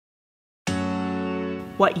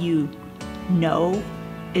what you know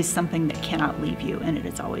is something that cannot leave you, and it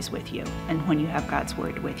is always with you. And when you have God's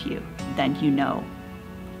word with you, then you know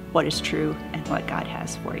what is true and what God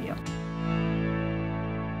has for you.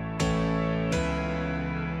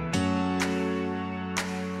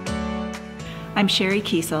 I'm Sherry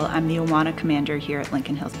Kiesel. I'm the Awana commander here at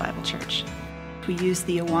Lincoln Hills Bible Church. We use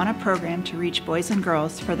the Awana program to reach boys and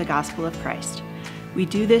girls for the gospel of Christ. We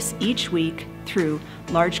do this each week through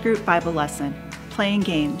large group Bible lesson, playing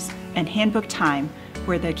games, and handbook time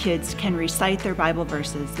where the kids can recite their Bible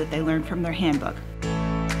verses that they learn from their handbook.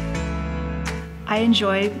 I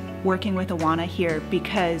enjoy working with Awana here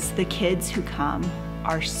because the kids who come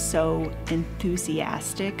are so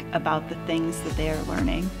enthusiastic about the things that they are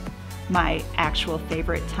learning. My actual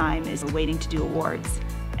favorite time is waiting to do awards,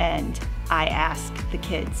 and I ask the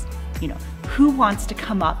kids, who wants to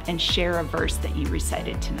come up and share a verse that you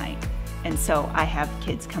recited tonight? And so I have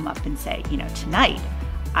kids come up and say, tonight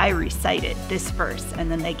I recited this verse,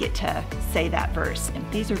 and then they get to say that verse. And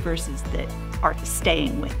these are verses that are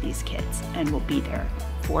staying with these kids and will be there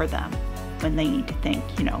for them when they need to think,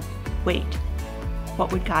 wait,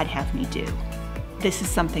 what would God have me do? This is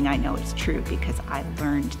something I know is true because I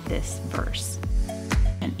learned this verse.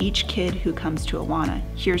 And each kid who comes to Awana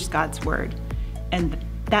hears God's word, and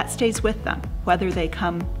that stays with them, whether they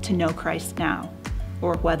come to know Christ now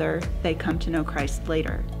or whether they come to know Christ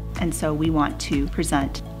later. And so we want to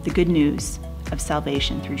present the good news of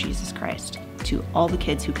salvation through Jesus Christ to all the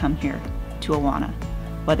kids who come here to Awana,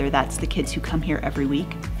 whether that's the kids who come here every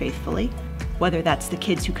week faithfully, whether that's the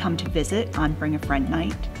kids who come to visit on Bring a Friend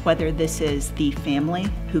Night, whether this is the family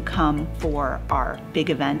who come for our big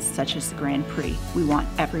events such as the Grand Prix. We want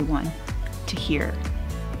everyone to hear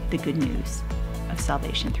the good news of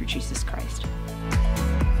salvation through Jesus Christ.